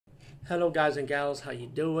Hello, guys and gals. How you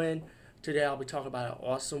doing? Today I'll be talking about an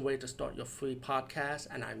awesome way to start your free podcast,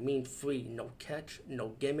 and I mean free. No catch, no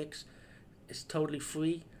gimmicks. It's totally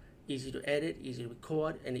free, easy to edit, easy to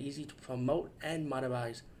record, and easy to promote and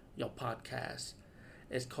monetize your podcast.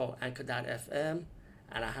 It's called Anchor.fm,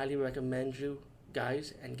 and I highly recommend you,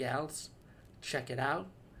 guys and gals, check it out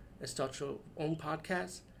and start your own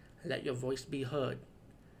podcast and let your voice be heard.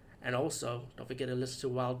 And also, don't forget to listen to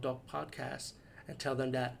Wild Dog Podcast and tell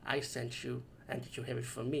them that I sent you and that you hear it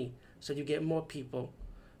from me. So you get more people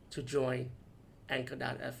to join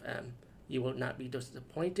Anchor.fm. You will not be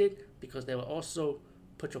disappointed because they will also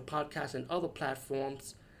put your podcast in other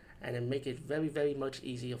platforms and then make it very, very much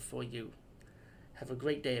easier for you. Have a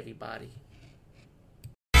great day, everybody.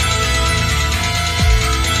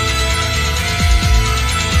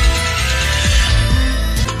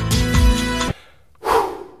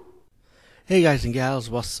 Hey guys and gals,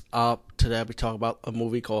 what's up? Today I'll be talking about a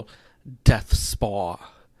movie called Death Spa.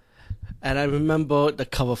 And I remember the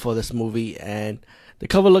cover for this movie, and the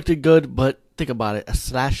cover looked good, but think about it, a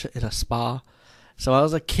slasher in a spa. So I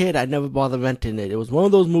was a kid, I never bothered renting it. It was one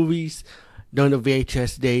of those movies during the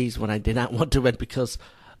VHS days when I did not want to rent because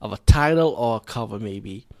of a title or a cover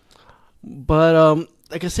maybe. But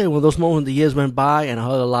like I said, when those moments, the years went by and I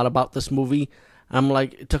heard a lot about this movie, I'm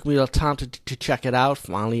like, it took me a little time to check it out.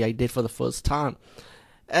 Finally, I did for the first time.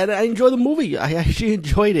 And I enjoyed the movie. I actually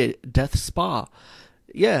enjoyed it. Death Spa.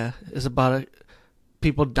 Yeah, it's about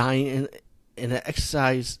people dying in an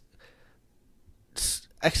exercise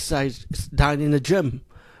dying in the gym,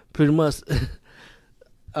 pretty much.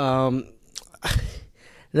 Let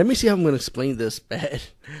me see how I'm going to explain this, man.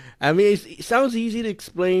 I mean, it sounds easy to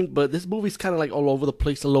explain, but this movie's kind of like all over the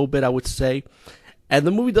place a little bit, I would say. And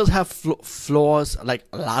the movie does have flaws, like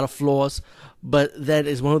a lot of flaws, but then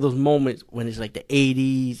it's one of those moments when it's like the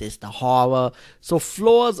 80s, it's the horror. So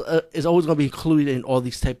flaws is always going to be included in all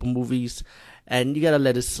these type of movies, and you got to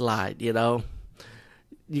let it slide, you know.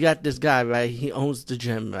 You got this guy, right? He owns the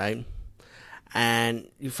gym, right? And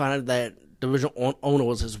you find out that the original owner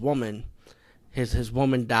was his woman. His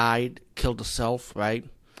woman died, killed herself, right?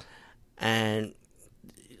 And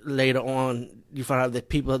later on, you find out that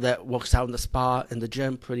people that works out in the spa in the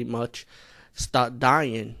gym pretty much start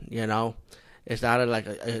dying, you know. It's either like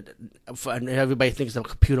and everybody thinks of a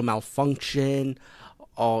computer malfunction,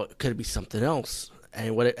 or it could be something else.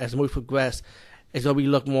 And as the movie progresses, it's going to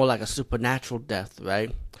look more like a supernatural death,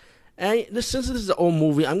 right? And since this is an old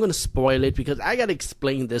movie, I'm going to spoil it because I got to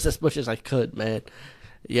explain this as much as I could, man.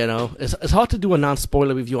 You know, it's hard to do a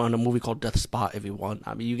non-spoiler review on a movie called Death Spa, everyone.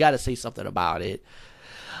 I mean, you got to say something about it.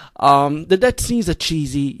 The death scenes are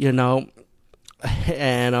cheesy, you know,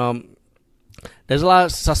 and there's a lot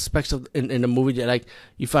of suspects in the movie that, like,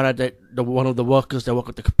 you find out that one of the workers that work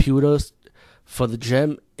with the computers for the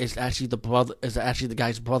gym is actually the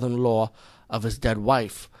guy's brother-in-law of his dead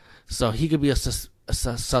wife. So he could be a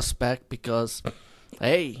suspect because,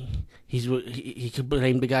 hey, he could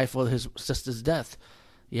blame the guy for his sister's death,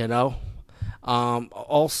 you know.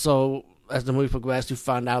 Also, as the movie progressed, you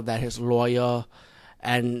find out that his lawyer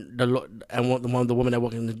and one of the women that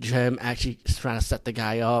work in the gym actually is trying to set the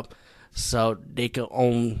guy up so they could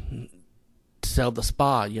sell the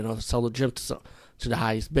spa, you know, sell the gym to the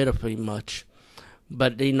highest bidder, pretty much.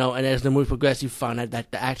 But you know, and as the movie progresses, you find out that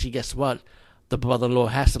actually, guess what, the brother-in-law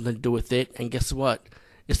has something to do with it, and guess what,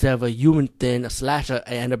 instead of a human thing, a slasher,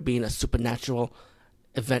 it ended up being a supernatural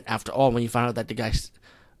event after all. When you find out that the guy's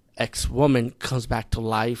ex-woman comes back to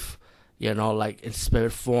life, you know, like in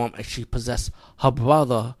spirit form, and she possessed her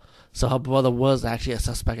brother. So her brother was actually a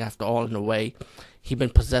suspect after all, in a way. He'd been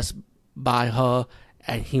possessed by her,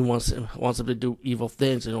 and he wants him to do evil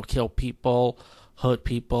things, you know, kill people, hurt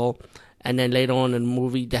people. And then later on in the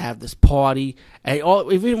movie, they have this party, and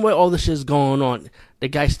even when all this shit's going on, the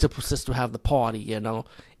guy still persists to have the party, you know,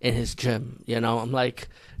 in his gym. You know, I'm like,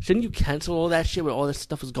 shouldn't you cancel all that shit when all this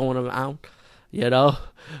stuff is going around? You know,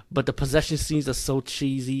 but the possession scenes are so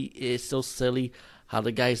cheesy. It's so silly how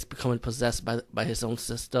the guy's becoming possessed by his own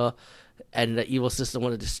sister, and the evil sister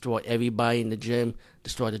want to destroy everybody in the gym,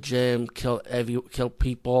 destroy the gym, kill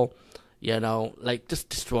people. You know, like just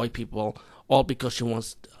destroy people, all because she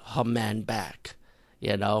wants her man back.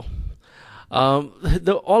 You know, all in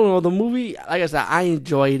all, the movie, like I said, I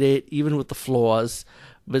enjoyed it even with the flaws,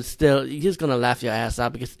 but still, you're just gonna laugh your ass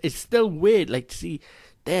out because it's still weird. Like, see.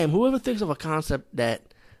 Damn, whoever thinks of a concept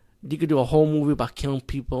that you could do a whole movie about killing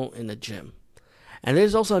people in the gym. And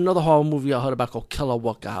there's also another horror movie I heard about called Killer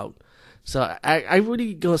Workout. So I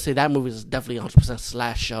really gonna say that movie is definitely 100%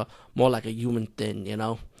 slasher, more like a human thing, you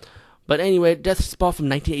know. But anyway, Death Spa from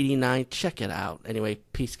 1989, check it out. Anyway,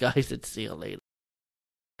 peace guys, and see you later.